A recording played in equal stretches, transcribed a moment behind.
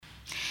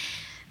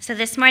So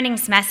this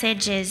morning's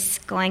message is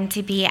going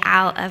to be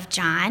out of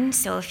John.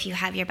 So if you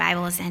have your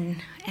Bibles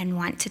and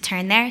want to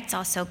turn there, it's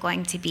also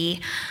going to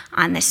be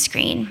on the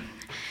screen.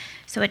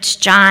 So it's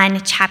John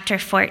chapter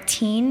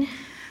 14,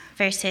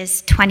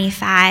 verses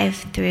 25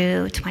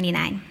 through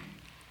 29.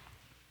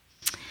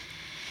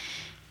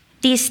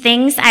 These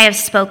things I have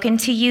spoken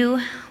to you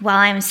while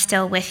I am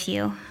still with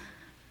you.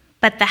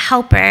 But the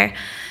Helper,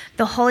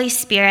 the Holy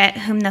Spirit,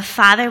 whom the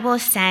Father will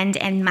send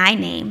in my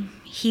name,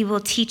 he will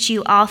teach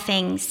you all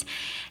things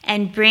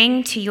and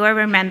bring to your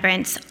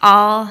remembrance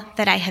all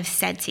that I have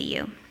said to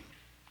you.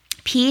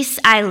 Peace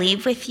I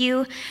leave with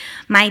you,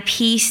 my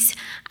peace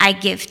I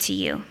give to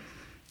you.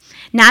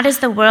 Not as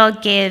the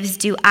world gives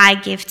do I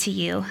give to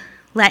you.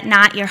 Let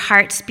not your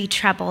hearts be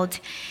troubled,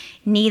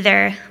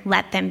 neither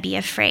let them be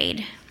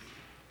afraid.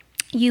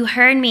 You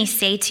heard me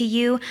say to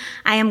you,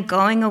 I am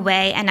going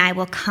away and I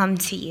will come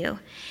to you.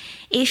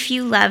 If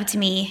you loved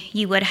me,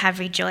 you would have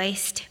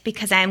rejoiced,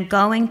 because I am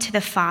going to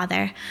the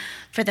Father,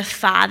 for the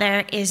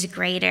Father is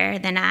greater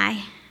than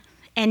I.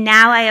 And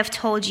now I have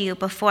told you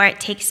before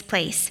it takes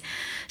place,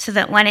 so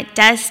that when it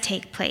does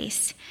take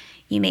place,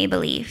 you may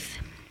believe.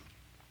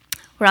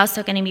 We're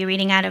also going to be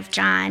reading out of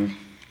John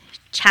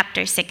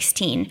chapter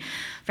 16,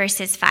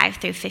 verses 5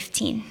 through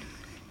 15.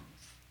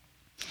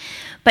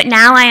 But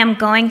now I am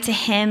going to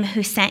him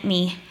who sent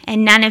me,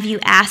 and none of you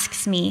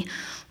asks me,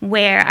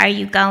 where are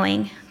you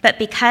going? But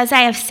because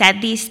I have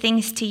said these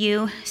things to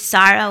you,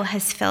 sorrow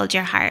has filled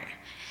your heart.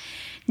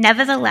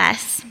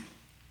 Nevertheless,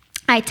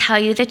 I tell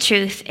you the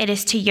truth, it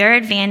is to your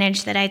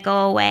advantage that I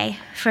go away.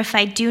 For if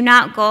I do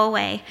not go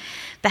away,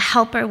 the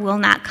Helper will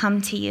not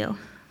come to you.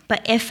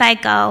 But if I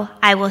go,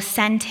 I will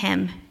send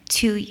him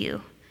to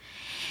you.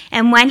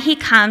 And when he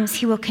comes,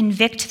 he will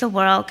convict the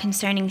world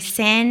concerning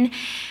sin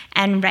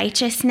and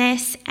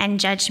righteousness and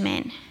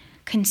judgment.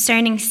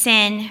 Concerning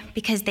sin,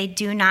 because they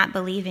do not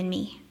believe in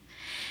me.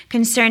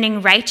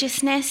 Concerning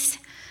righteousness,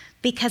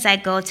 because I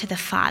go to the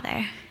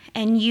Father,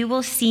 and you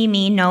will see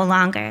me no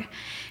longer.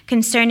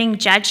 Concerning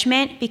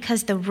judgment,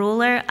 because the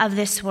ruler of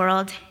this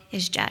world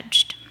is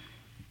judged.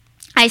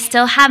 I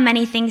still have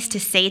many things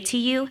to say to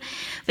you,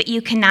 but you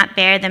cannot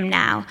bear them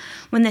now.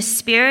 When the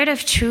Spirit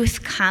of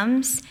truth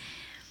comes,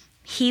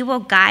 he will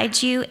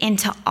guide you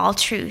into all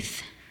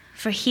truth.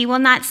 For he will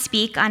not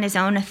speak on his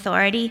own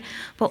authority,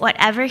 but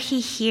whatever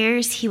he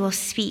hears, he will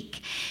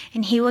speak,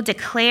 and he will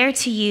declare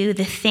to you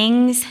the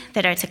things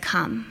that are to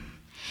come.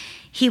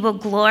 He will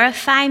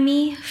glorify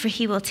me, for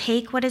he will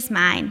take what is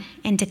mine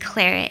and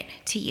declare it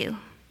to you.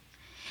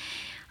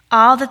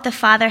 All that the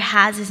Father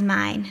has is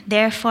mine.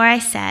 Therefore I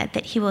said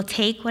that he will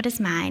take what is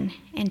mine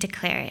and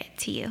declare it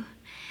to you.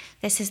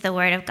 This is the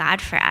word of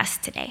God for us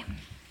today.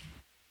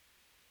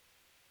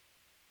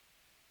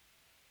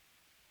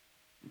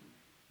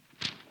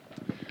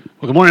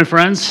 Well, good morning,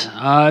 friends.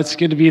 It's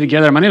good to be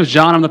together. My name is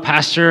John. I'm the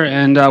pastor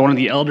and one of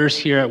the elders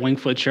here at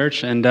Wingfoot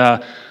Church. And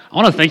I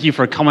want to thank you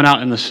for coming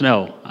out in the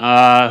snow.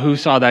 Who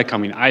saw that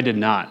coming? I did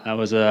not. That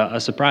was a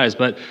surprise.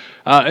 But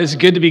it's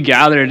good to be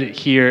gathered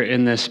here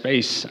in this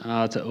space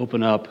to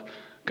open up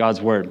God's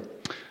Word.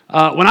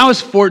 When I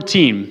was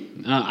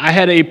 14, I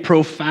had a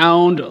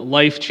profound,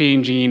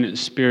 life-changing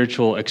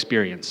spiritual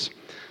experience.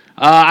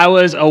 I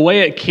was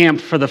away at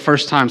camp for the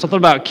first time. Something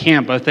about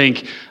camp, I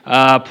think,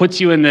 puts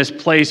you in this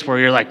place where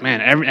you're like,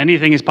 man,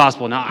 anything is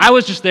possible. Now, I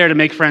was just there to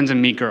make friends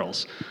and meet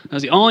girls. That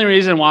was the only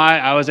reason why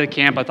I was at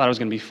camp. I thought it was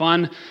going to be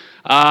fun.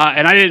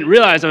 And I didn't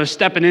realize I was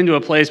stepping into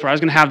a place where I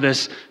was going to have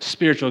this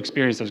spiritual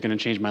experience that was going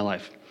to change my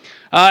life.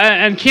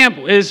 And camp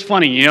is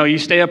funny. You know, you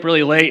stay up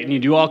really late and you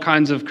do all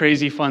kinds of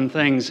crazy fun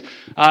things.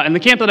 And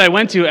the camp that I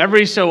went to,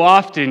 every so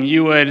often,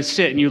 you would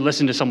sit and you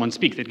listen to someone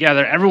speak. They'd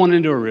gather everyone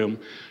into a room.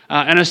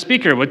 And a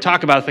speaker would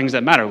talk about things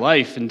that matter,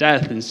 life and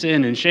death and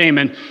sin and shame.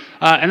 And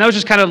that was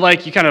just kind of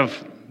like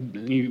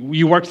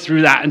you worked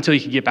through that until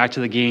you could get back to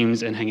the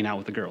games and hanging out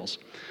with the girls.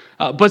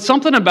 But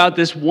something about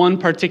this one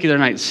particular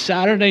night,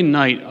 Saturday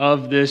night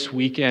of this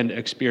weekend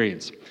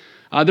experience,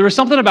 there was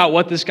something about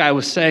what this guy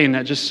was saying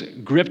that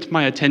just gripped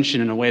my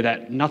attention in a way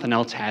that nothing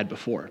else had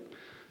before.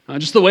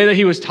 Just the way that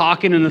he was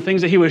talking and the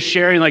things that he was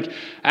sharing, like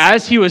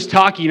as he was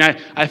talking,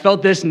 I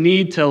felt this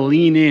need to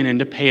lean in and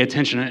to pay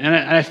attention. And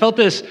I felt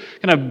this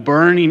kind of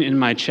burning in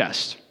my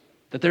chest,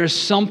 that there is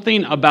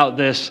something about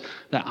this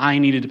that I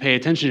needed to pay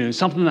attention to,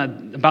 something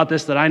about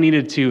this that I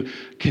needed to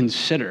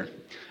consider.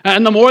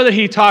 And the more that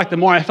he talked, the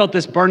more I felt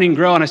this burning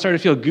grow, and I started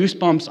to feel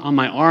goosebumps on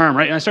my arm,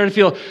 right? And I started to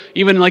feel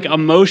even like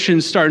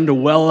emotions starting to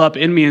well up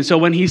in me. And so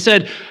when he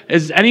said,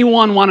 does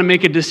anyone want to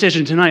make a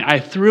decision tonight?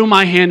 I threw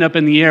my hand up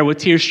in the air with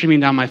tears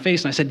streaming down my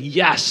face, and I said,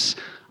 yes,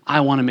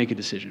 I want to make a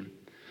decision.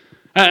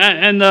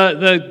 And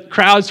the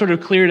crowd sort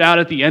of cleared out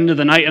at the end of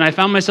the night, and I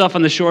found myself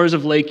on the shores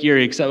of Lake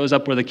Erie, because that was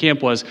up where the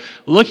camp was,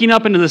 looking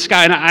up into the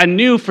sky, and I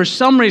knew, for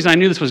some reason, I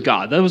knew this was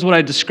God. That was what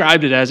I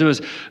described it as. It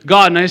was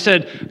God, and I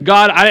said,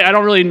 God, I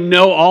don't really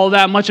know all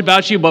that much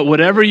about you, but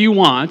whatever you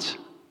want,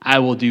 I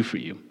will do for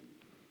you.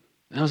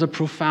 And that was a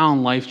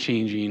profound,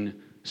 life-changing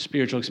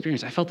spiritual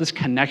experience. I felt this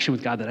connection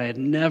with God that I had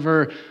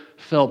never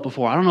felt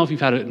before. I don't know if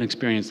you've had an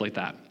experience like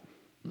that.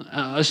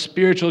 A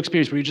spiritual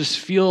experience where you just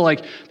feel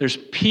like there's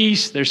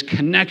peace, there's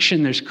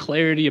connection, there's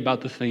clarity about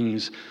the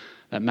things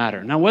that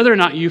matter. Now, whether or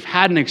not you've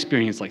had an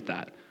experience like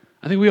that,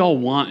 I think we all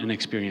want an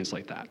experience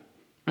like that.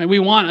 Right? We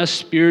want a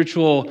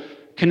spiritual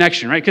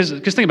connection, right? Because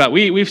think about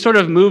it, we've sort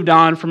of moved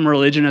on from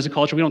religion as a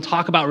culture. We don't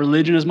talk about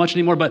religion as much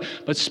anymore, but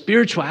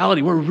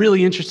spirituality, we're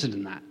really interested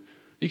in that.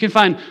 You can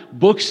find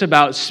books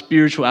about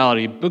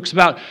spirituality, books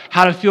about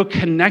how to feel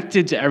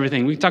connected to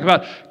everything. We talk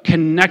about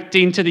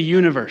connecting to the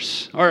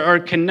universe or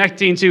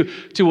connecting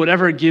to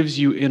whatever gives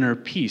you inner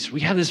peace. We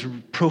have this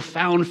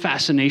profound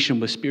fascination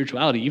with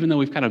spirituality, even though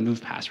we've kind of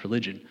moved past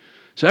religion.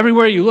 So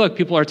everywhere you look,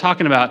 people are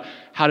talking about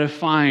how to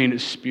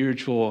find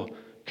spiritual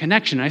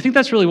connection. And I think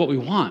that's really what we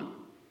want.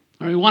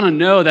 We want to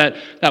know that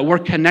we're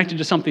connected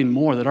to something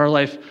more, that our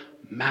life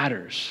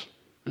matters.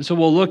 And so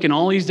we'll look in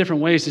all these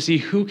different ways to see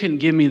who can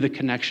give me the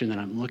connection that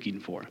I'm looking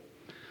for.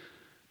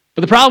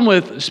 But the problem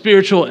with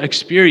spiritual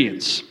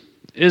experience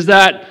is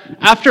that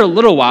after a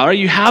little while, right,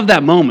 you have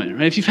that moment.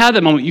 Right? If you've had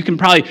that moment, you can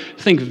probably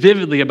think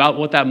vividly about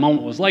what that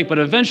moment was like. But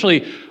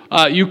eventually,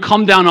 you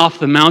come down off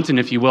the mountain,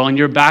 if you will, and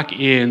you're back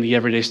in the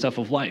everyday stuff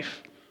of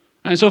life.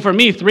 And so for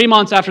me, 3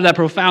 months after that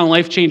profound,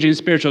 life-changing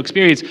spiritual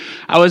experience,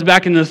 I was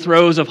back in the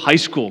throes of high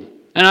school.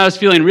 And I was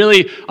feeling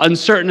really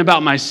uncertain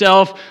about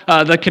myself.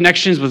 The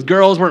connections with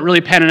girls weren't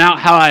really panning out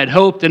how I had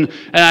hoped. And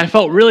I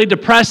felt really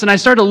depressed. And I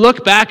started to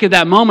look back at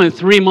that moment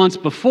 3 months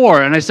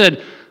before. And I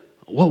said,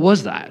 what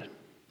was that?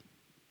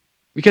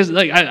 Because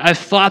I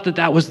thought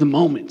that was the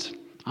moment.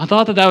 I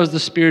thought that was the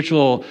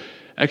spiritual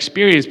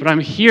experience. But I'm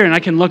here and I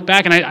can look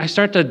back and I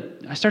start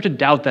to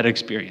doubt that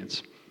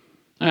experience.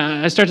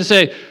 I start to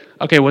say,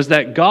 okay, was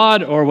that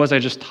God or was I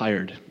just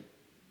tired?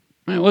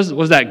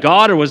 Was that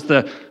God or was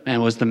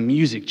the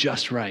music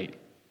just right?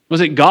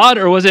 Was it God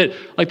or was it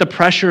like the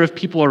pressure of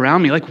people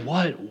around me? Like,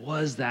 what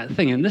was that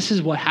thing? And this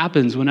is what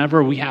happens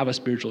whenever we have a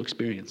spiritual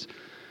experience,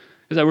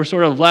 is that we're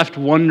sort of left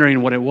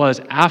wondering what it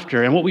was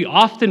after. And what we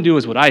often do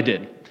is what I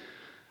did.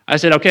 I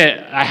said,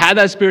 okay, I had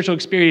that spiritual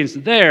experience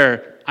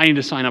there. I need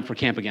to sign up for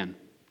camp again.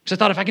 Because I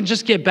thought if I can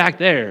just get back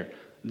there,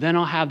 then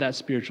I'll have that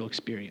spiritual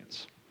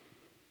experience.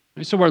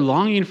 And so we're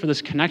longing for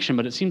this connection,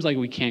 but it seems like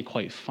we can't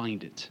quite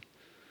find it.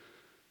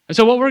 And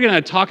so what we're going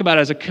to talk about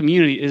as a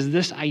community is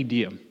this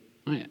idea,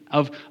 right,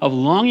 of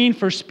longing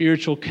for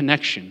spiritual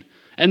connection.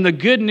 And the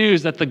good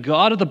news that the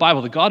God of the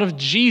Bible, the God of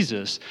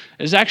Jesus,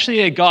 is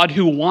actually a God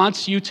who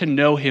wants you to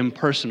know him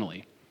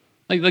personally.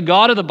 Like the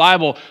God of the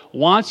Bible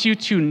wants you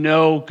to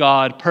know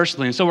God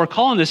personally. And so we're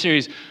calling this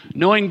series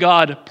Knowing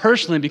God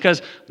Personally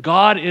because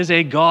God is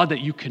a God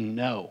that you can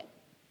know.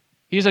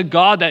 He's a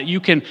God that you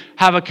can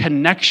have a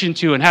connection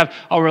to and have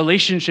a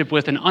relationship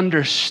with and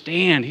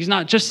understand. He's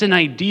not just an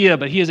idea,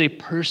 but he is a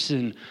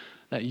person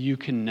that you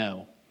can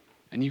know,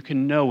 and you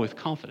can know with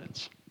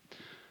confidence.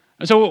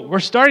 And so we're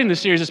starting this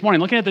series this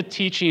morning looking at the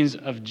teachings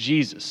of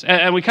Jesus.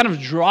 And we kind of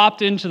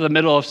dropped into the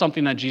middle of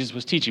something that Jesus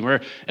was teaching. We're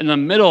in the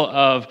middle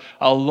of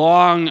a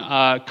long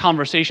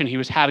conversation he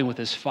was having with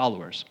his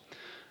followers.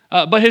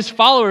 But his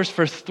followers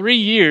for 3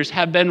 years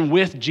have been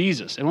with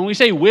Jesus. And when we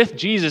say with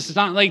Jesus, it's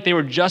not like they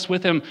were just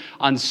with him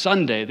on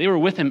Sunday. They were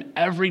with him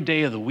every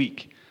day of the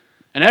week.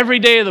 And every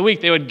day of the week,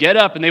 they would get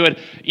up and they would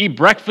eat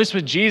breakfast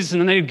with Jesus,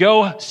 and then they'd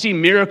go see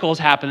miracles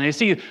happen. They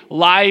see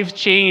lives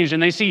change,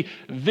 and they see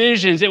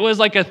visions. It was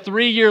like a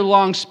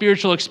 3-year-long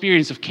spiritual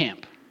experience of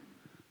camp.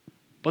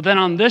 But then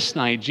on this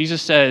night,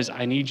 Jesus says,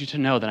 I need you to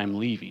know that I'm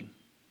leaving.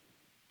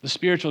 The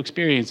spiritual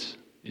experience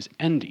is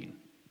ending.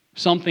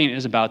 Something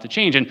is about to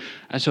change. And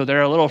so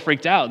they're a little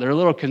freaked out. They're a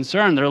little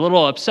concerned. They're a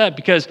little upset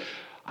because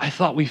I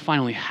thought we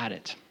finally had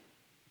it.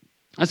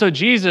 And so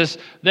Jesus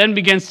then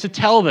begins to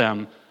tell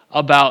them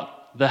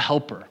about the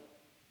Helper,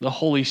 the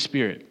Holy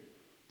Spirit.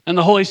 And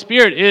the Holy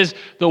Spirit is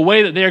the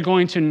way that they are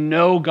going to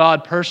know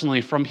God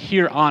personally from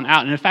here on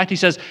out. And in fact, he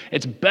says,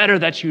 it's better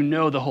that you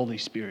know the Holy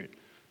Spirit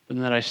than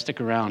that I stick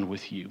around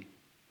with you.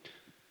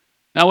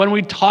 Now, when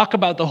we talk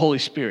about the Holy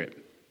Spirit,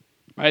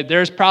 right,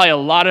 there's probably a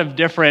lot of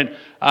different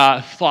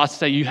thoughts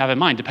that you have in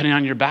mind, depending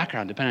on your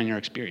background, depending on your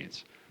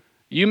experience.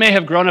 You may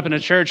have grown up in a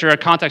church or a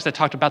context that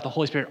talked about the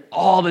Holy Spirit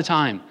all the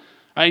time.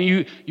 Right?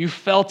 And you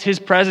felt his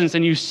presence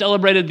and you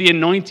celebrated the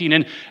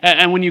anointing.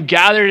 And when you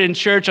gathered in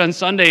church on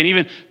Sunday and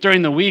even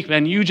during the week,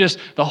 man,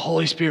 the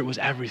Holy Spirit was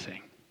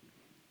everything.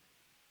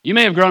 You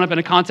may have grown up in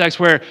a context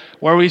where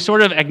we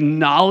sort of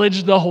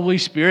acknowledged the Holy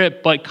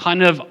Spirit, but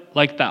kind of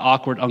like that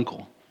awkward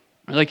uncle.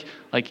 Like,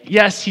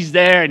 yes, he's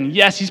there, and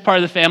yes, he's part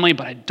of the family,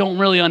 but I don't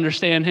really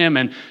understand him,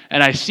 and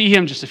I see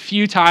him just a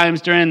few times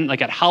during,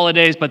 at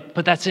holidays, but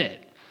that's it.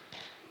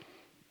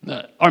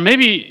 Or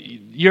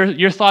maybe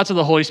your thoughts of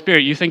the Holy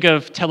Spirit, you think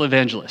of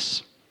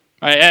televangelists,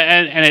 right?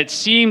 And it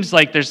seems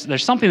like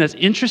there's something that's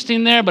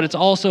interesting there, but it's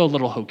also a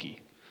little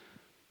hokey.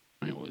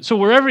 Right? So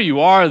wherever you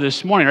are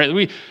this morning,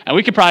 right,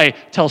 we could probably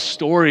tell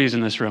stories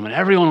in this room, and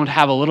everyone would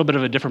have a little bit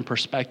of a different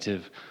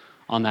perspective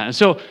on that. And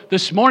so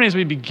this morning, as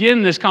we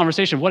begin this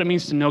conversation of what it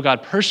means to know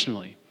God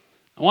personally,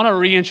 I want to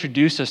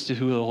reintroduce us to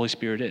who the Holy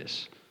Spirit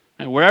is.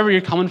 And wherever you're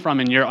coming from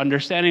in your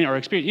understanding or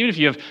experience, even if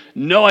you have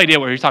no idea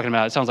what you're talking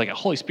about, it sounds like a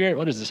Holy Spirit,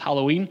 what is this,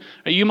 Halloween?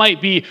 You might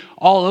be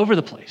all over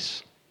the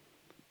place.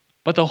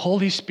 But the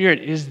Holy Spirit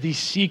is the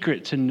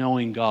secret to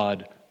knowing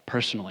God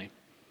personally.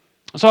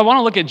 So I want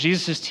to look at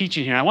Jesus'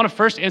 teaching here. I want to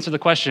first answer the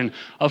question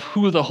of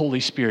who the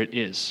Holy Spirit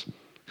is.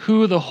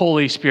 Who the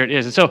Holy Spirit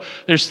is. And so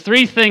there's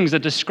three things that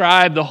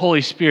describe the Holy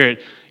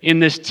Spirit in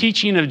this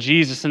teaching of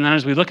Jesus, and then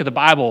as we look at the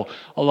Bible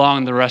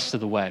along the rest of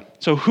the way.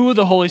 So who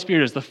the Holy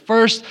Spirit is. The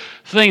first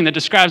thing that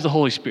describes the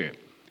Holy Spirit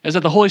is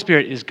that the Holy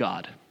Spirit is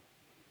God.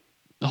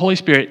 The Holy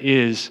Spirit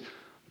is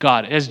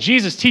God. As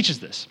Jesus teaches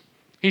this,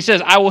 he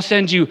says, I will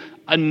send you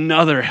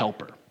another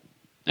helper.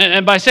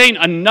 And by saying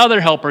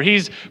another helper,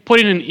 he's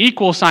putting an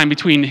equal sign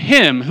between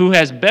him, who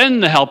has been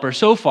the helper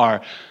so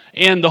far,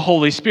 and the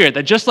Holy Spirit.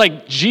 That just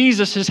like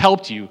Jesus has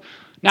helped you,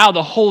 now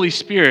the Holy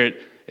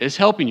Spirit is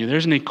helping you.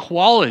 There's an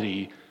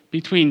equality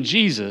between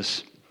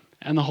Jesus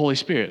and the Holy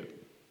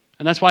Spirit.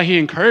 And that's why he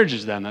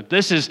encourages them, that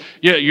this is,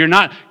 you're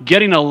not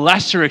getting a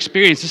lesser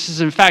experience. This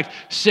is, in fact,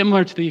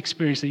 similar to the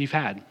experience that you've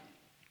had.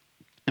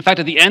 In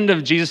fact, at the end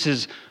of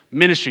Jesus'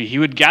 ministry, he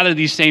would gather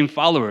these same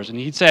followers, and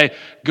he'd say,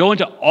 go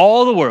into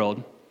all the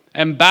world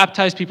and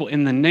baptize people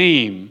in the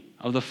name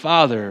of the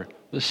Father,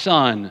 the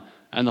Son,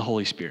 and the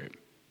Holy Spirit.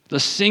 The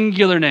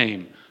singular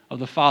name of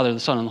the Father, the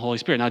Son, and the Holy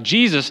Spirit. Now,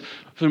 Jesus,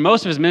 through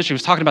most of his ministry,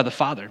 was talking about the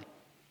Father,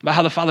 about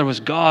how the Father was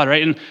God,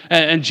 right?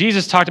 And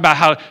Jesus talked about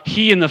how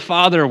he and the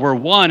Father were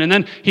one, and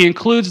then he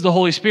includes the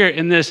Holy Spirit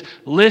in this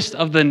list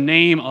of the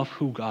name of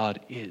who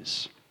God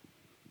is.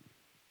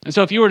 And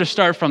so if you were to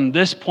start from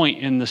this point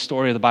in the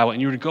story of the Bible,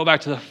 and you were to go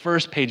back to the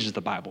first pages of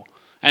the Bible,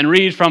 and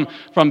read from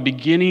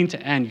beginning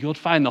to end, you'll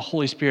find the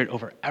Holy Spirit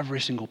over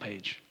every single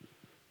page.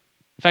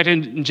 In fact,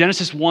 in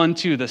Genesis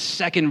 1-2, the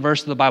second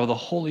verse of the Bible, the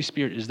Holy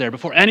Spirit is there.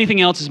 Before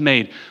anything else is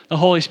made, the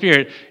Holy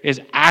Spirit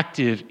is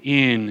active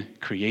in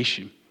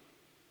creation.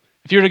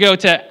 If you were to go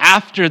to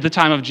after the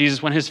time of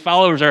Jesus, when his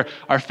followers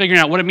are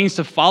figuring out what it means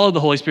to follow the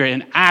Holy Spirit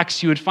in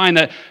Acts, you would find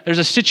that there's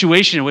a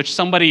situation in which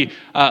somebody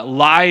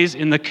lies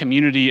in the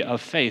community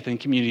of faith, in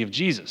community of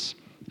Jesus.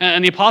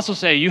 And the apostles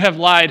say, you have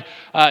lied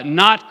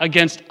not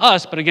against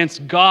us, but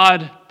against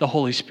God, the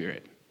Holy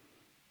Spirit.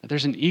 That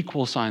there's an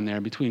equal sign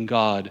there between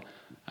God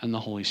and the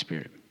Holy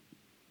Spirit.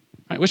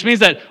 Right? Which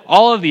means that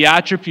all of the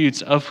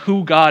attributes of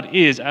who God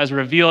is as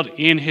revealed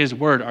in his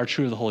word are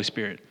true of the Holy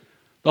Spirit.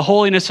 The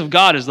holiness of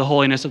God is the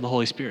holiness of the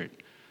Holy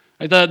Spirit.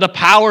 Right? The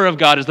power of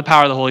God is the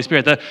power of the Holy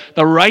Spirit.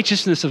 The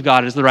righteousness of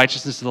God is the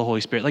righteousness of the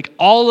Holy Spirit. Like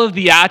all of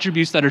the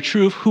attributes that are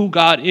true of who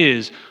God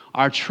is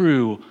are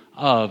true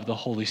of the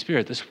Holy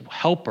Spirit, this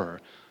helper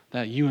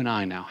that you and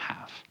I now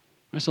have.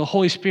 And so the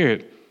Holy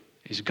Spirit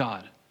is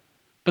God.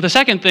 But the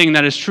second thing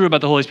that is true about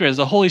the Holy Spirit is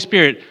the Holy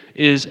Spirit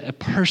is a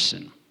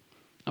person.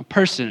 A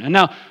person. And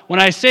now, when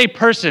I say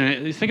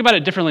person, think about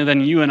it differently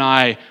than you and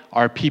I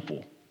are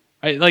people.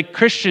 Right? Like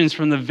Christians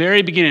from the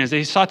very beginning, as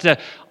they sought to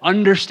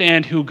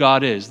understand who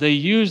God is, they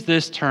use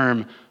this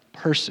term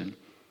person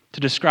to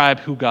describe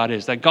who God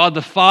is. That God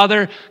the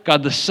Father,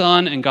 God the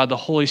Son, and God the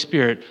Holy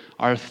Spirit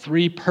are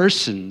three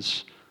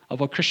persons of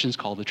what Christians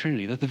call the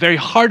Trinity. That the very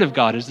heart of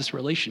God is this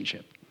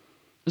relationship.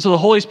 And so the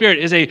Holy Spirit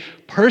is a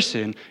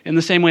person in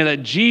the same way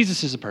that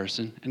Jesus is a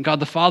person and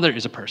God the Father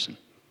is a person.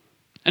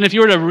 And if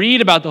you were to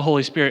read about the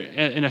Holy Spirit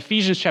in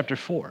Ephesians chapter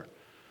 4,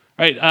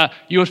 right,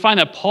 you would find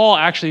that Paul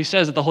actually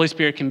says that the Holy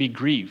Spirit can be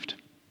grieved,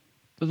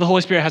 that the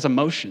Holy Spirit has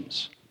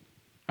emotions,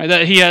 right,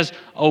 that he has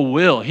a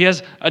will, he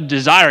has a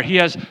desire, he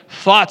has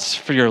thoughts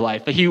for your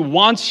life, that he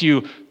wants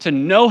you to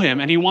know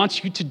him and he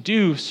wants you to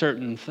do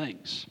certain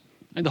things.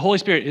 And the Holy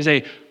Spirit is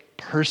a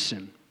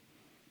person.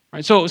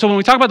 Right? So when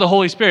we talk about the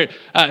Holy Spirit,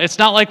 it's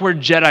not like we're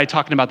Jedi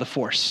talking about the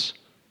Force.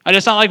 And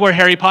it's not like we're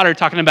Harry Potter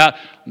talking about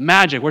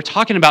magic. We're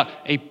talking about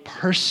a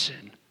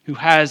person who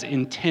has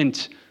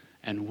intent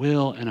and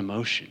will and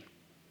emotion.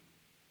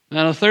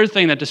 Now, the third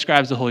thing that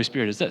describes the Holy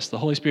Spirit is this. The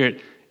Holy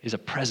Spirit is a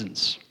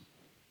presence.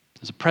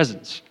 It's a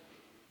presence.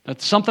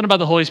 That's something about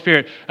the Holy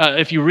Spirit.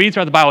 If you read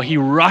throughout the Bible, he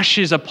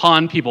rushes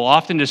upon people,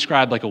 often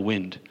described like a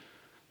wind.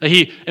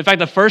 In fact,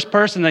 the first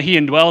person that he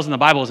indwells in the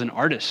Bible is an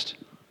artist.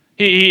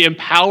 He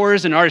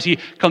empowers an artist. He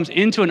comes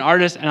into an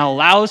artist and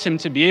allows him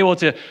to be able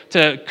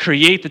to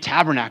create the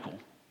tabernacle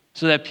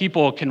so that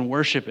people can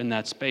worship in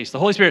that space. The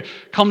Holy Spirit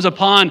comes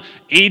upon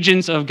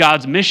agents of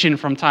God's mission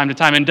from time to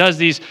time and does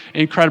these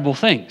incredible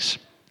things.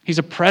 He's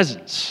a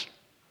presence.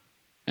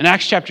 In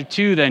Acts chapter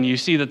 2, then, you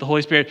see that the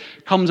Holy Spirit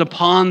comes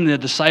upon the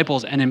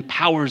disciples and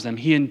empowers them.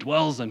 He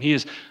indwells them. He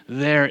is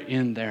there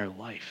in their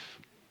life.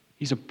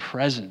 He's a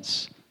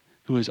presence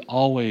who is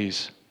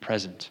always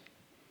present.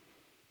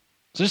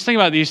 So just think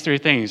about these three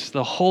things.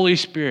 The Holy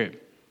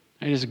Spirit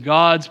is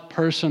God's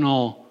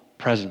personal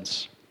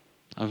presence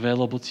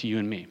available to you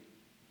and me.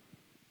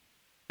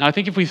 Now, I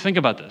think if we think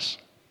about this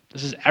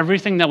is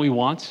everything that we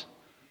want,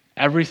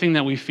 everything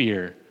that we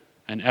fear,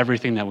 and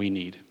everything that we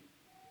need.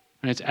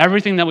 And it's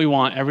everything that we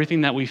want,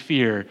 everything that we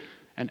fear,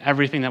 and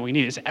everything that we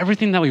need. It's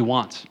everything that we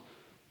want.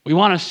 We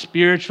want a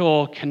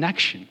spiritual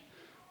connection.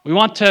 We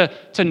want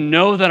to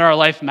know that our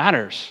life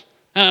matters.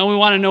 And we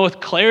want to know with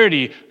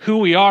clarity who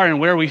we are and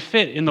where we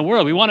fit in the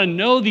world. We want to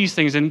know these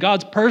things, and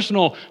God's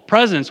personal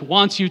presence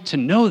wants you to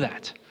know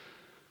that.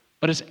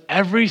 But it's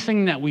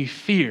everything that we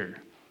fear.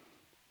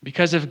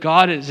 Because if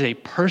God is a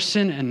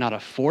person and not a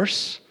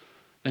force,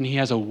 then he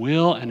has a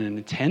will and an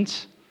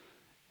intent,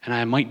 and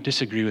I might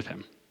disagree with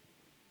him.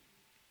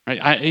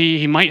 Right?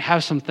 He might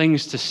have some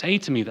things to say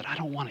to me that I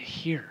don't want to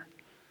hear.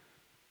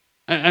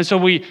 And so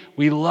we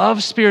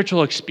love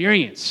spiritual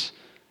experience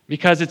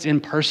because it's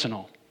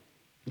impersonal,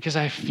 because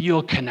I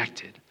feel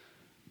connected.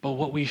 But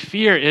what we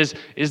fear is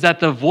that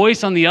the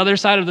voice on the other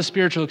side of the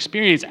spiritual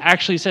experience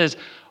actually says,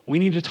 we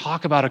need to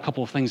talk about a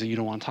couple of things that you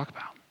don't want to talk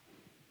about.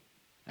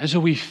 And so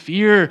we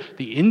fear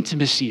the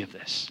intimacy of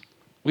this.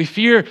 We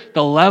fear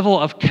the level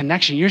of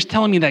connection. You're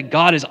telling me that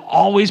God is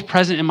always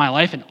present in my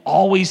life and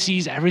always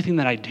sees everything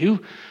that I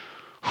do?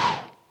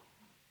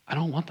 I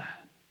don't want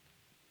that.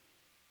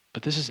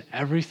 But this is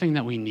everything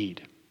that we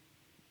need.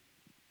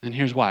 And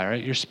here's why,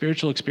 right? Your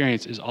spiritual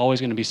experience is always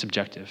going to be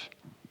subjective.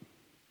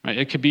 Right?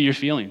 It could be your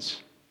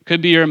feelings. It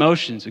could be your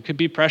emotions. It could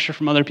be pressure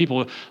from other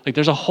people. Like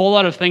there's a whole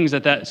lot of things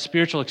that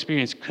spiritual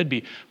experience could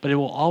be, but it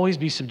will always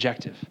be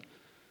subjective.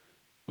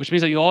 Which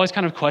means that you always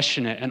kind of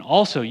question it. And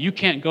also, you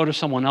can't go to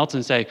someone else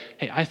and say,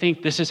 hey, I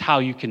think this is how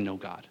you can know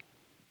God.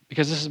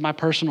 Because this is my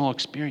personal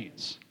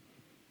experience.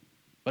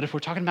 But if we're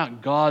talking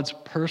about God's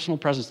personal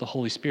presence, the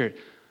Holy Spirit,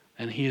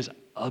 then he is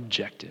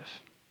objective.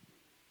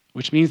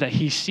 Which means that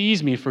he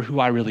sees me for who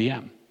I really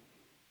am.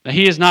 That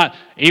he is not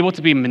able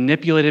to be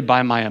manipulated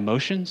by my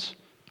emotions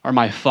or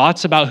my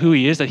thoughts about who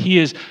he is. That he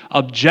is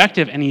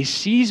objective and he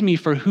sees me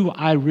for who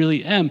I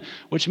really am.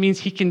 Which means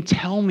he can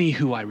tell me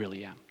who I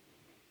really am.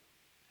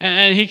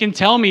 And he can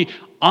tell me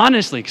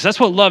honestly, because that's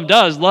what love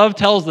does. Love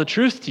tells the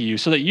truth to you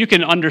so that you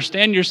can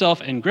understand yourself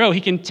and grow.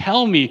 He can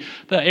tell me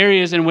the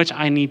areas in which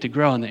I need to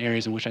grow and the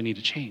areas in which I need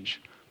to change.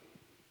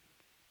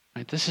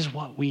 Right? This is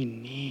what we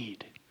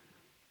need.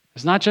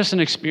 It's not just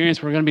an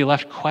experience where we're going to be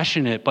left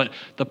questioning it, but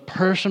the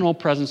personal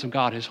presence of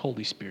God, his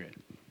Holy Spirit.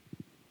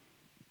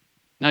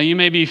 Now, you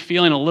may be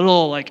feeling a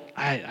little like,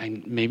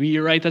 maybe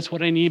you're right, that's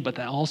what I need, but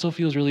that also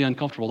feels really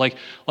uncomfortable. Like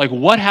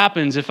what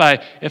happens if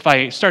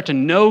I start to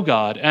know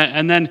God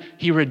and then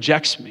he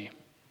rejects me?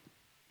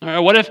 All right,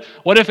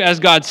 what if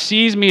as God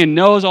sees me and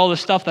knows all the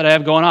stuff that I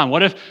have going on,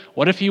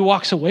 what if he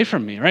walks away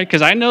from me, right?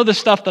 Because I know the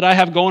stuff that I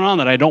have going on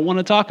that I don't want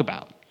to talk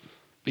about.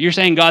 But you're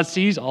saying God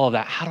sees all of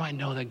that. How do I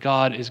know that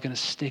God is going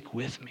to stick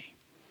with me?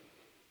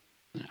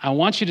 I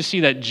want you to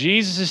see that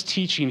Jesus'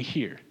 teaching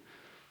here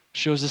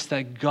shows us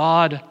that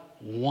God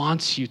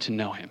wants you to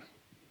know him.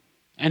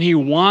 And he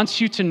wants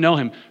you to know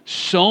him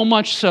so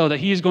much so that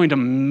he is going to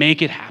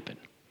make it happen.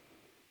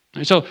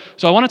 And so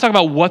I want to talk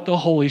about what the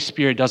Holy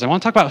Spirit does. I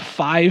want to talk about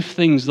 5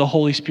 things the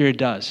Holy Spirit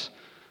does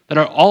that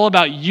are all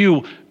about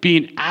you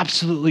being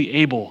absolutely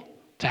able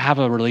to have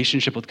a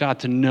relationship with God,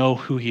 to know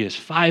who he is.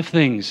 5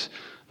 things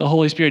the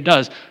Holy Spirit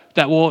does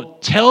that will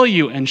tell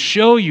you and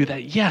show you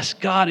that, yes,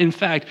 God, in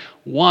fact,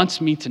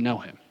 wants me to know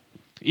him,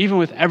 even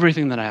with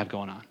everything that I have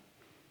going on.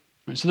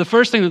 So the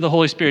first thing that the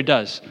Holy Spirit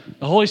does,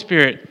 the Holy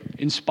Spirit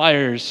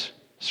inspires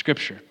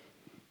Scripture.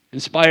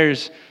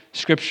 Inspires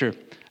Scripture.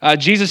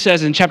 Jesus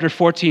says in chapter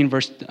 14,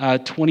 verse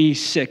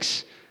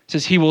 26,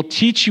 says, he will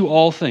teach you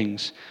all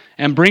things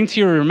and bring to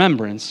your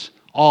remembrance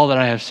all that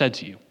I have said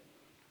to you.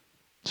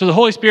 So the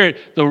Holy Spirit,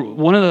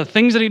 one of the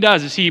things that he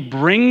does is he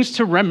brings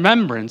to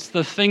remembrance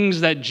the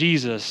things that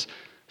Jesus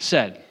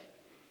said.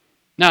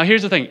 Now,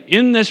 here's the thing.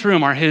 In this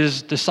room are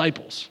his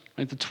disciples.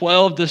 Like the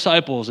 12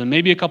 disciples and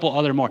maybe a couple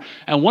other more.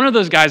 And one of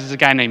those guys is a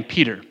guy named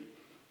Peter.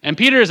 And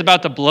Peter is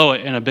about to blow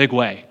it in a big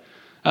way.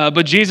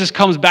 But Jesus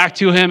comes back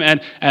to him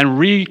and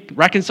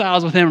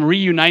reconciles with him,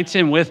 reunites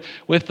him with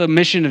the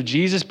mission of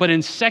Jesus. But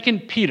in 2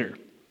 Peter,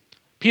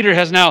 Peter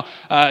has now,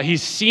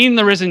 he's seen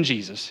the risen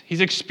Jesus.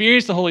 He's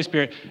experienced the Holy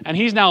Spirit. And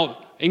he's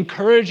now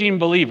encouraging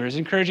believers,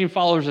 encouraging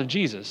followers of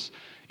Jesus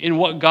in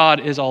what God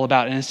is all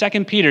about. And in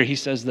 2 Peter, he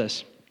says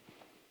this.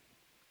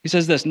 He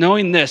says this,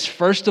 knowing this,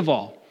 first of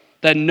all,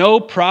 that no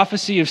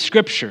prophecy of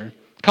Scripture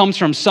comes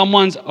from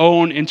someone's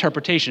own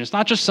interpretation. It's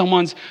not just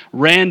someone's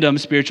random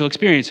spiritual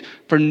experience.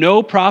 For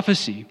no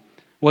prophecy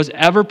was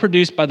ever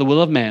produced by the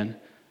will of man,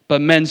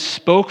 but men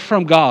spoke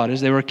from God as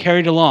they were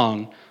carried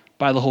along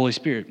by the Holy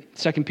Spirit.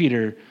 2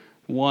 Peter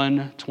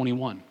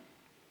 1:21.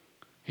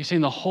 He's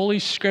saying the Holy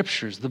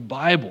Scriptures, the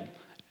Bible.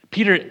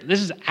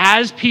 This is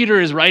as Peter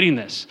is writing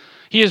this.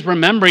 He is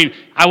remembering,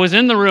 I was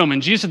in the room,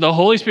 and Jesus said the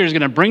Holy Spirit is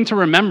going to bring to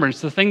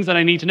remembrance the things that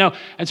I need to know.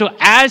 And so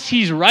as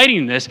he's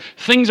writing this,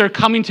 things are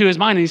coming to his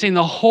mind. And he's saying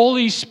the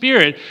Holy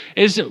Spirit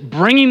is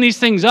bringing these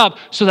things up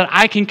so that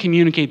I can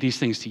communicate these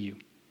things to you.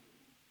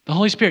 The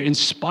Holy Spirit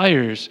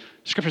inspires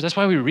Scriptures. That's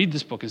why we read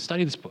this book and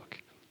study this book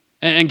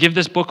and give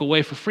this book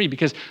away for free,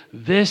 because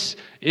this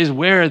is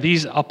where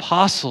these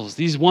apostles,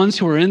 these ones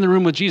who were in the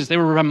room with Jesus, they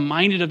were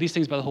reminded of these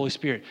things by the Holy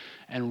Spirit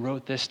and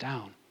wrote this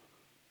down.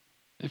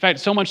 In fact,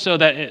 so much so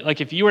that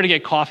if you were to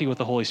get coffee with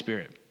the Holy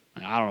Spirit,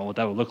 I don't know what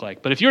that would look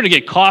like, but if you were to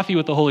get coffee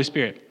with the Holy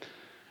Spirit,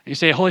 and you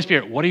say, Holy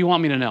Spirit, what do you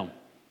want me to know?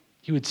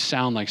 He would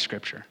sound like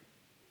Scripture.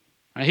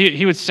 Right?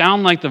 He would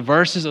sound like the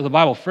verses of the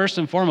Bible first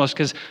and foremost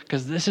because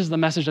this is the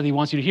message that he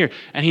wants you to hear.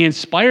 And he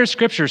inspires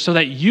Scripture so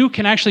that you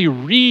can actually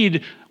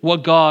read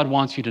what God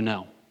wants you to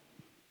know.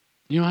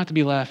 You don't have to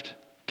be left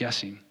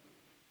guessing.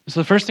 So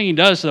the first thing he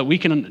does so that we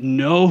can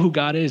know who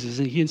God is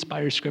that he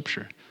inspires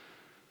Scripture.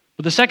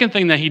 But the second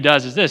thing that he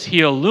does is this. He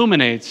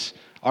illuminates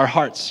our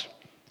hearts.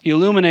 He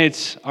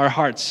illuminates our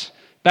hearts.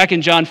 Back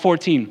in John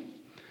 14,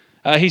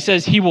 he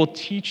says he will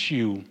teach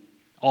you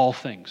all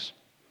things.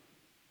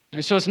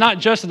 And so it's not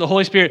just that the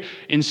Holy Spirit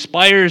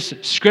inspires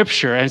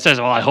Scripture and says,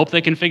 I hope they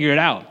can figure it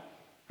out.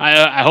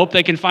 I hope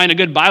they can find a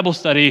good Bible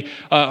study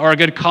or a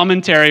good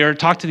commentary or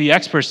talk to the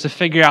experts to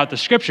figure out the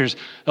Scriptures.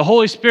 The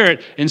Holy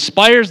Spirit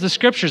inspires the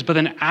Scriptures, but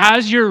then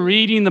as you're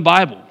reading the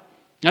Bible,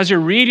 as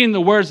you're reading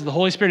the words that the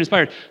Holy Spirit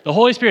inspired, the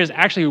Holy Spirit is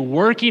actually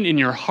working in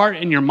your heart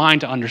and your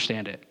mind to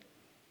understand it.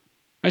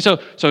 Right? So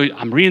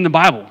I'm reading the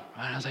Bible.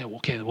 And I was like,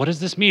 okay, what does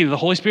this mean? The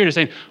Holy Spirit is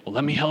saying, well,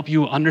 let me help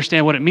you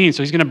understand what it means.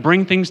 So he's going to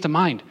bring things to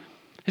mind.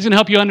 He's going to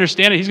help you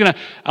understand it. He's going to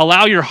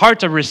allow your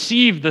heart to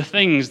receive the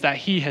things that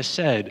he has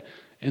said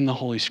in the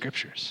Holy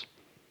Scriptures.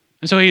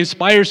 And so he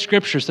inspires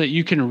Scripture so that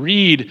you can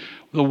read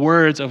the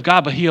words of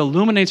God, but he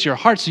illuminates your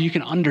heart so you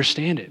can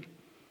understand it.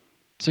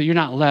 So you're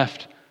not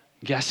left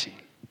guessing.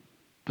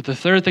 But the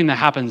third thing that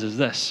happens is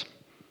this,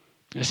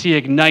 is he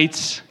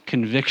ignites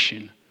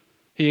conviction.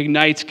 He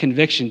ignites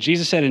conviction.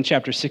 Jesus said in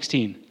chapter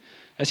 16,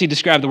 as he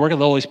described the work of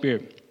the Holy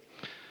Spirit,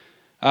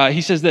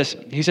 he says this,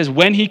 he says,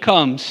 when he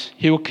comes,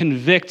 he will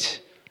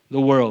convict the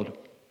world.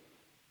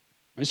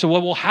 And so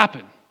what will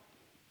happen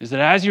is that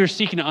as you're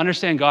seeking to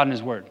understand God and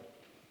his word,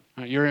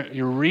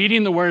 you're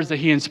reading the words that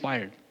he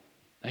inspired,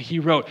 that he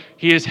wrote.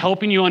 He is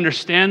helping you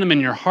understand them in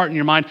your heart and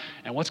your mind.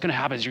 And what's going to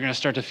happen is you're going to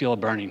start to feel a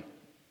burning.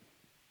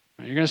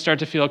 You're going to start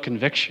to feel a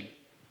conviction.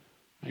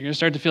 You're going to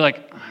start to feel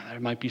like there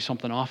might be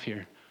something off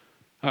here.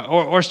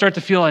 Or start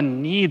to feel a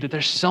need that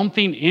there's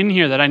something in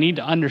here that I need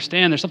to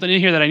understand. There's something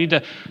in here that I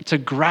need to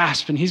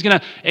grasp. And he's going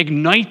to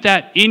ignite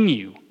that in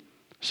you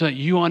so that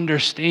you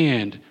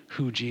understand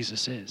who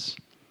Jesus is.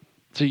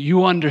 So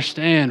you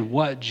understand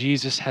what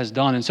Jesus has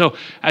done. And so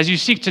as you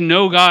seek to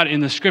know God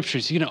in the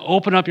Scriptures, he's going to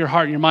open up your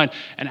heart and your mind.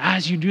 And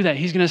as you do that,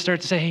 he's going to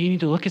start to say, hey, you need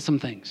to look at some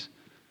things.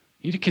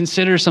 You need to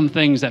consider some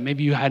things that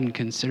maybe you hadn't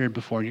considered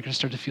before. And you're going to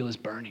start to feel this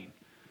burning,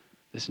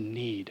 this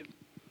need.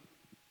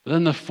 But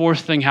then the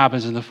fourth thing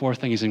happens, and the fourth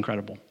thing is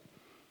incredible.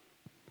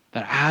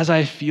 That as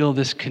I feel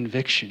this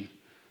conviction,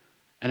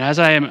 and as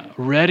I am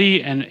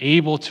ready and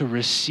able to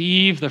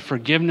receive the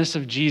forgiveness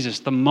of Jesus,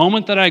 the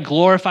moment that I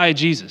glorify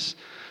Jesus,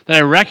 that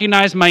I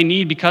recognize my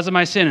need because of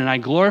my sin, and I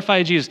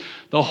glorify Jesus,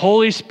 the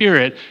Holy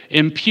Spirit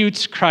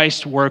imputes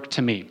Christ's work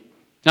to me.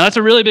 Now that's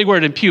a really big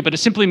word, impute, but it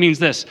simply means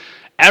this.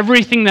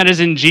 Everything that is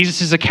in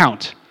Jesus'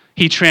 account,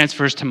 he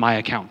transfers to my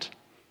account.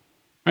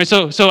 Right,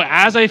 so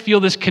as I feel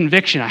this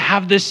conviction, I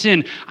have this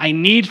sin, I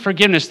need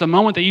forgiveness. The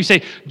moment that you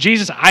say,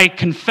 Jesus, I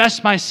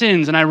confess my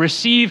sins and I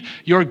receive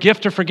your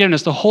gift of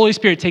forgiveness, the Holy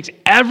Spirit takes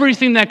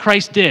everything that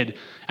Christ did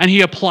and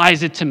he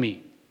applies it to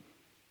me.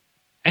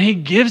 And he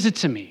gives it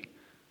to me.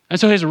 And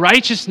so his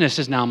righteousness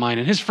is now mine,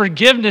 and his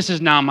forgiveness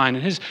is now mine,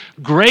 and his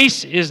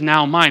grace is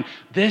now mine.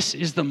 This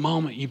is the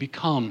moment you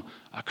become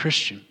a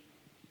Christian.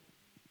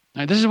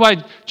 Now, this is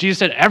why Jesus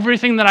said,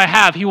 everything that I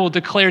have, he will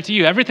declare to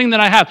you. Everything that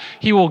I have,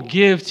 he will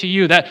give to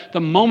you. That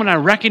the moment I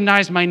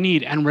recognize my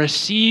need and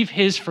receive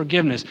his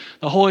forgiveness,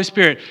 the Holy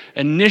Spirit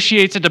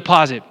initiates a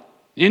deposit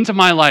into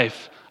my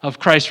life of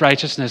Christ's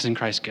righteousness and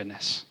Christ's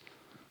goodness.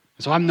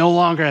 So I'm no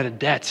longer at a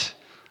debt.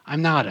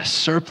 I'm now at a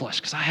surplus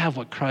because I have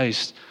what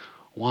Christ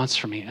wants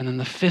for me. And then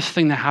the fifth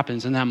thing that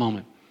happens in that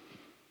moment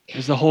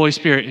is the Holy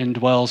Spirit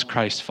indwells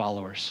Christ's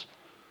followers.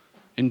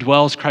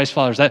 Indwells Christ's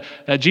followers. That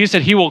Jesus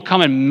said he will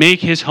come and make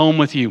his home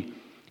with you.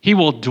 He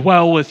will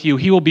dwell with you.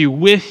 He will be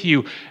with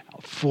you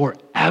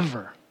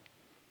forever.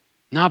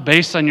 Not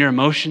based on your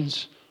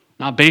emotions,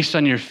 not based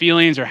on your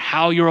feelings or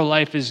how your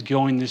life is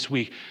going this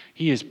week.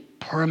 He is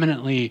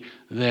permanently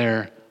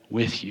there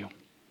with you.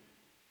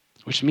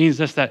 Which means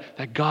this,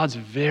 that God's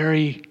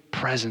very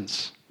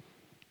presence,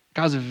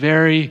 God's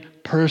very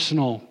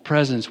personal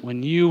presence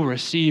when you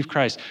receive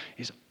Christ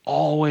is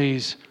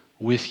always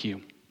with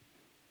you.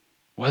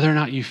 Whether or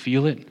not you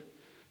feel it,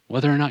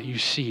 whether or not you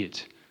see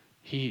it,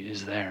 he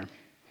is there.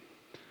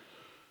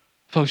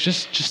 Folks,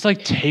 just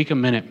like take a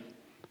minute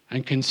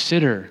and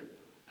consider,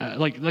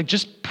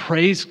 just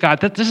praise God.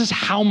 That this is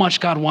how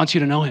much God wants you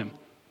to know him.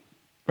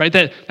 Right?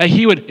 That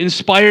he would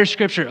inspire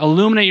Scripture,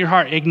 illuminate your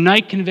heart,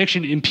 ignite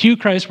conviction,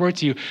 impute Christ's word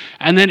to you,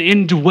 and then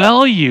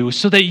indwell you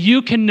so that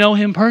you can know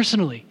him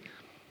personally.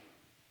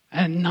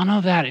 And none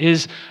of that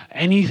is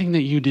anything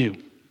that you do.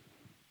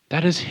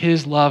 That is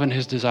his love and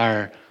his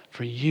desire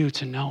for you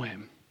to know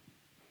him.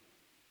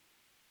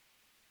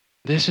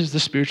 This is the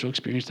spiritual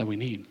experience that we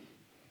need.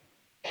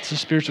 It's the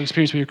spiritual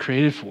experience we were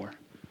created for.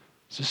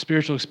 It's a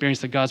spiritual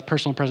experience that God's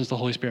personal presence, the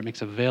Holy Spirit,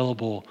 makes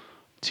available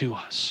to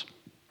us.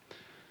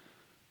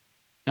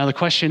 Now the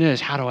question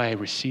is, how do I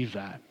receive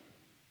that?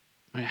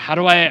 Right? How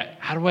do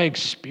I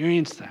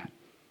experience that?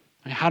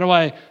 Right? How do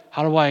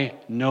I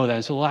know that?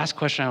 And so the last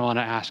question I want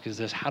to ask is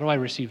this: how do I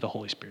receive the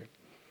Holy Spirit?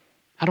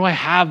 How do I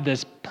have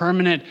this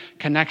permanent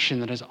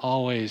connection that is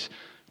always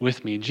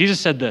with me?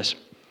 Jesus said this,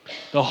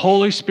 the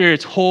Holy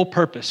Spirit's whole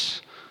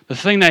purpose, the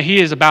thing that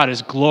he is about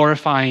is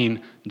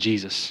glorifying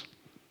Jesus.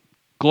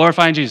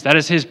 Glorifying Jesus. That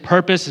is his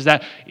purpose, is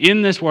that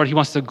in this world he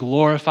wants to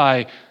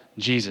glorify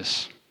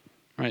Jesus,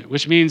 right?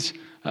 Which means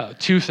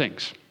two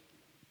things,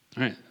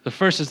 right? The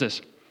first is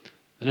this,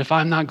 that if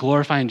I'm not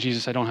glorifying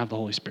Jesus, I don't have the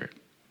Holy Spirit.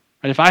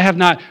 Right? If I have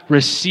not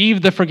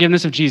received the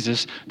forgiveness of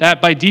Jesus,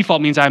 that by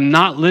default means I'm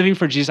not living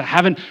for Jesus. I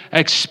haven't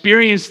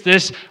experienced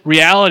this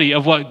reality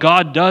of what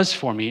God does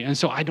for me, and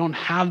so I don't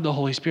have the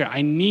Holy Spirit.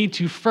 I need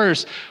to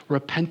first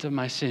repent of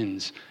my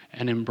sins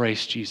and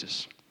embrace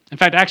Jesus. In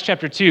fact, Acts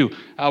chapter 2,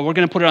 we're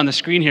going to put it on the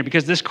screen here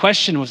because this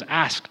question was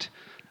asked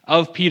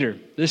of Peter,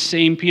 this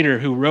same Peter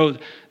who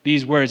wrote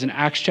these words in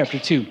Acts chapter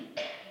 2.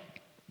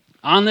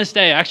 On this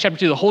day, Acts chapter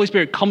 2, the Holy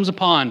Spirit comes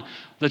upon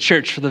the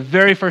church for the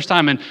very first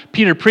time, and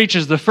Peter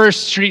preaches the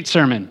first street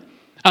sermon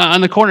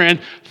on the corner,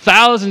 and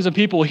thousands of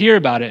people hear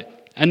about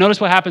it. And notice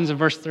what happens in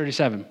verse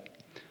 37. It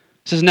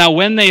says, now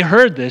when they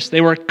heard this,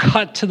 they were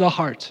cut to the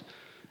heart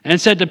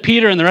and said to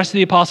Peter and the rest of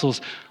the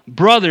apostles,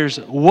 brothers,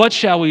 what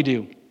shall we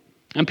do?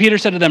 And Peter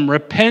said to them,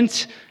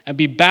 repent and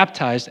be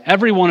baptized,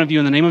 every one of you,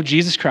 in the name of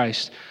Jesus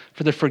Christ,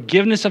 for the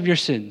forgiveness of your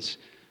sins,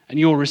 and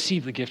you will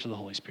receive the gift of the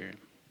Holy Spirit.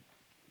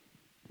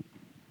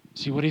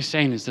 See, what he's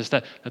saying is this,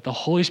 that the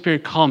Holy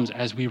Spirit comes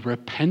as we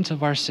repent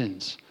of our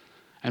sins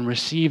and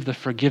receive the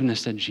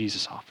forgiveness that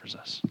Jesus offers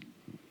us.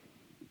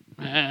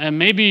 And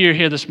maybe you're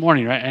here this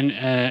morning, right?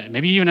 And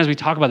maybe even as we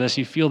talk about this,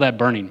 you feel that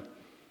burning.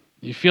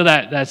 You feel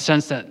that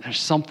sense that there's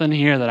something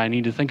here that I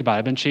need to think about.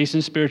 I've been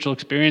chasing spiritual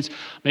experience.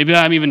 Maybe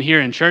I'm even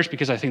here in church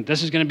because I think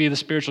this is going to be the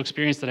spiritual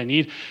experience that I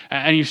need.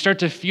 And you start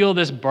to feel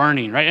this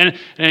burning, right?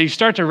 And you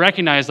start to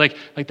recognize like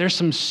there's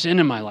some sin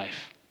in my life.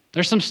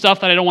 There's some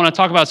stuff that I don't want to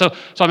talk about. So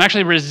I'm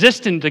actually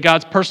resistant to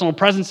God's personal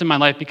presence in my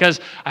life because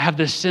I have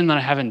this sin that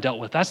I haven't dealt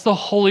with. That's the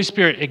Holy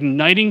Spirit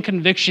igniting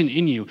conviction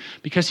in you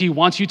because he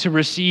wants you to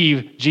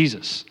receive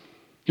Jesus.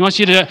 He wants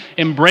you to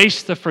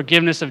embrace the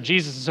forgiveness of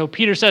Jesus. And so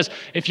Peter says,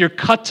 if you're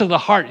cut to the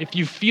heart, if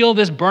you feel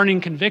this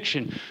burning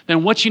conviction,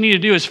 then what you need to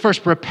do is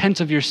first repent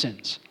of your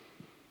sins.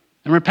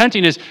 And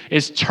repenting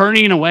is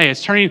turning away.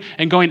 It's turning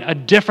and going a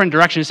different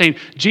direction. It's saying,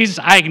 Jesus,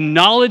 I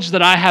acknowledge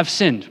that I have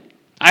sinned.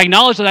 I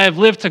acknowledge that I have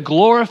lived to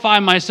glorify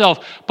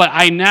myself, but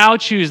I now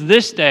choose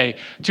this day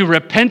to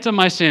repent of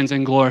my sins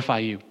and glorify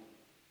you.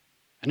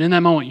 And in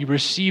that moment, you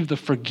receive the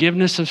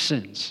forgiveness of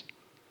sins.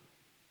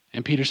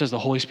 And Peter says the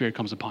Holy Spirit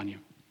comes upon you.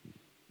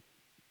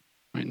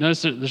 Right?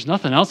 Notice there's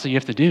nothing else that you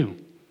have to do.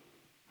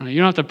 Right? You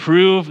don't have to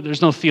prove.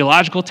 There's no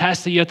theological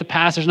test that you have to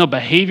pass. There's no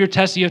behavior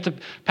test that you have to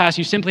pass.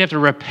 You simply have to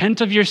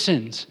repent of your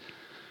sins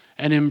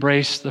and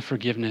embrace the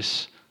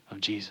forgiveness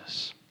of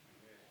Jesus.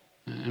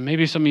 And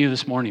maybe some of you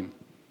this morning,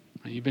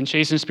 you've been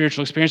chasing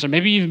spiritual experience, or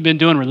maybe you've been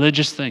doing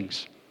religious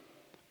things,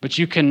 but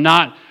you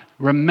cannot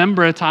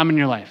remember a time in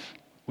your life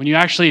when you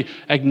actually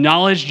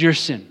acknowledged your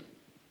sin,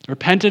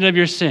 repented of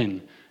your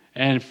sin,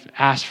 and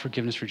asked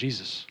forgiveness from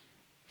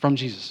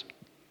Jesus.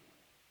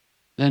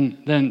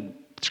 Then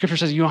Scripture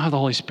says you don't have the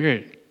Holy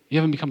Spirit. You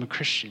haven't become a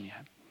Christian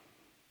yet.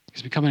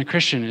 Because becoming a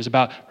Christian is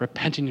about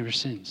repenting of your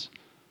sins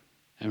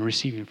and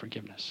receiving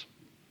forgiveness.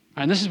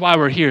 And this is why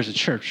we're here as a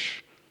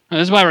church. And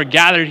this is why we're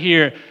gathered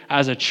here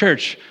as a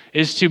church,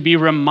 is to be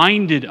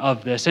reminded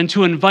of this and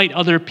to invite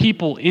other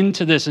people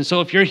into this. And so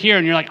if you're here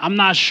and you're like, I'm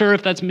not sure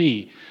if that's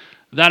me,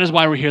 that is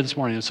why we're here this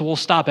morning. And so we'll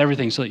stop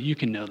everything so that you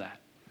can know that.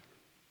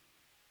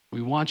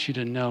 We want you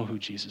to know who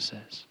Jesus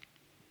is.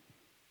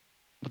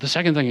 But the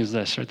second thing is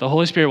this, right? The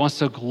Holy Spirit wants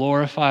to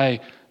glorify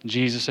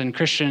Jesus. And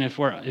Christian,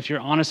 if you're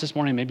honest this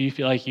morning, maybe you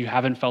feel like you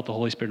haven't felt the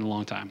Holy Spirit in a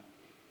long time.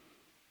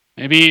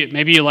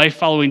 Maybe your life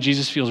following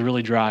Jesus feels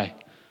really dry.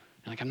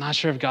 You're like, I'm not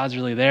sure if God's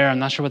really there. I'm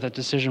not sure what that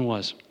decision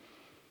was.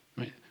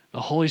 Right?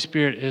 The Holy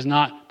Spirit is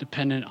not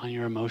dependent on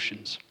your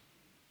emotions.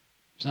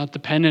 It's not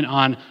dependent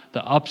on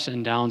the ups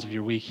and downs of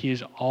your week. He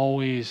is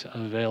always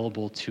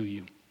available to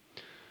you.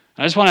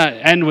 I just want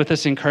to end with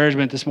this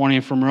encouragement this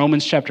morning from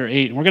Romans chapter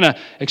 8. And we're going to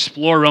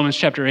explore Romans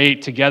chapter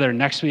 8 together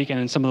next week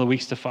and in some of the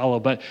weeks to follow.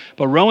 But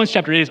Romans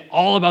chapter 8 is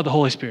all about the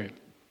Holy Spirit,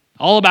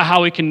 all about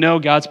how we can know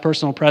God's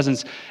personal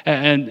presence.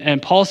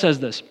 And Paul says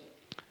this,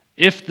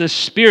 if the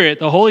Spirit,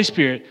 the Holy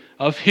Spirit,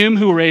 of him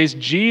who raised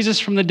Jesus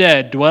from the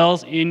dead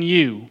dwells in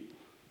you,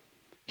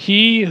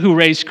 he who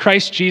raised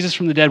Christ Jesus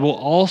from the dead will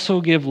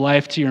also give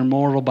life to your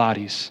mortal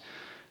bodies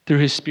through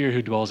his Spirit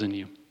who dwells in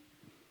you.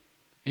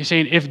 He's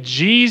saying, if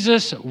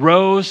Jesus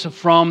rose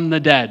from the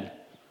dead,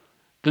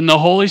 then the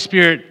Holy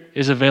Spirit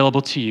is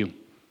available to you.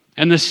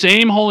 And the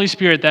same Holy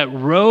Spirit that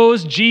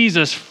rose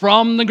Jesus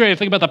from the grave,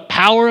 think about the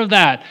power of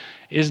that,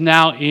 is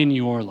now in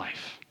your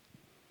life.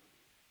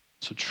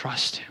 So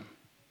trust him.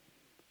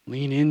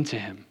 Lean into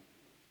him.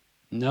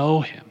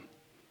 Know him.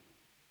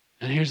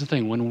 And here's the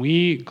thing, when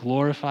we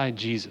glorify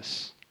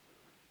Jesus,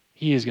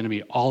 he is going to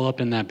be all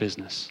up in that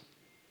business.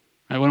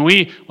 Right? When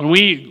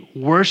we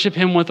worship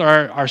him with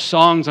our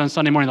songs on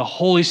Sunday morning, the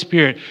Holy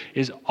Spirit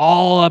is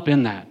all up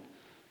in that.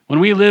 When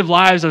we live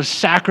lives of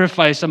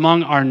sacrifice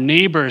among our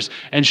neighbors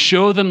and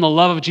show them the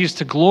love of Jesus,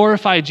 to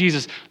glorify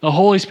Jesus, the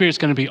Holy Spirit's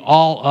going to be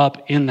all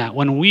up in that.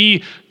 When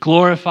we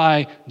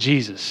glorify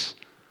Jesus,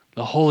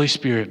 the Holy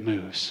Spirit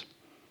moves.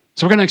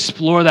 So we're going to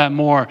explore that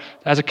more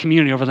as a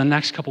community over the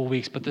next couple of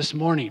weeks. But this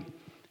morning,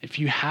 if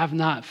you have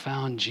not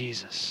found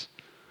Jesus,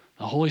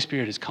 the Holy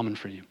Spirit is coming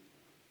for you.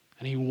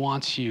 And he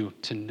wants you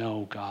to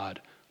know God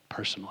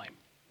personally.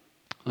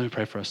 Let me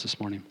pray for us this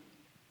morning.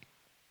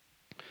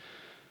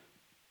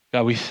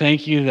 God, we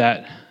thank you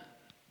that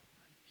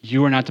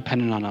you are not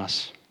dependent on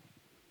us.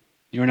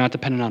 You are not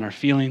dependent on our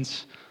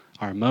feelings,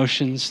 our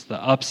emotions,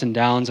 the ups and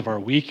downs of our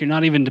week. You're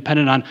not even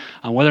dependent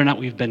on whether or not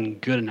we've been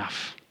good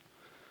enough.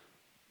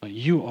 But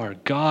you are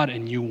God,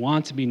 and you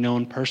want to be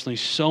known personally,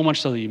 so much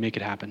so that you make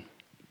it happen.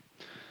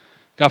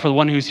 God, for the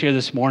one who's here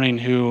this morning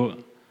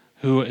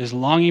who is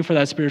longing for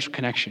that spiritual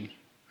connection,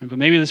 but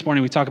maybe this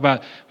morning we talk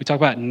about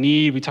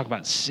need, we talk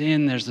about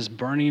sin, there's this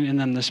burning in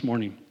them this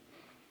morning.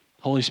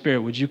 Holy Spirit,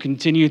 would you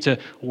continue to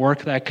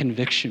work that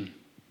conviction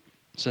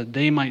so that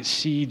they might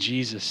see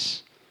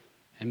Jesus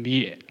and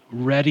be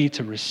ready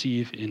to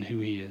receive in who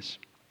he is.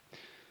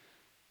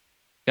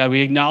 God,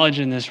 we acknowledge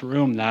in this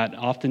room that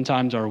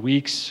oftentimes our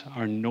weeks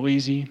are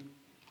noisy,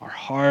 are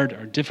hard,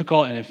 are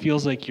difficult, and it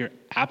feels like you're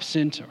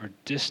absent or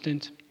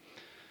distant.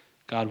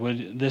 God,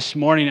 would this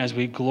morning, as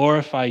we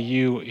glorify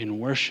you in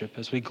worship,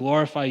 as we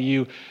glorify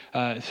you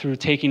through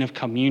taking of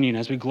communion,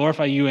 as we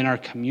glorify you in our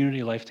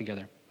community life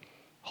together,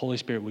 Holy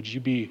Spirit, would you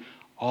be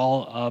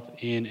all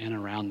up in and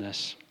around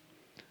this,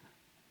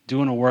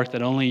 doing a work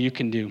that only you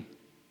can do,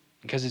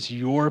 because it's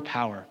your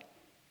power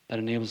that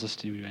enables us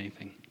to do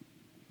anything.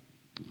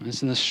 And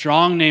it's in the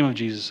strong name of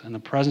Jesus and the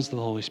presence of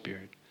the Holy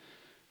Spirit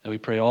that we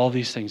pray all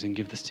these things and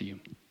give this to you.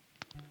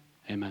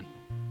 Amen.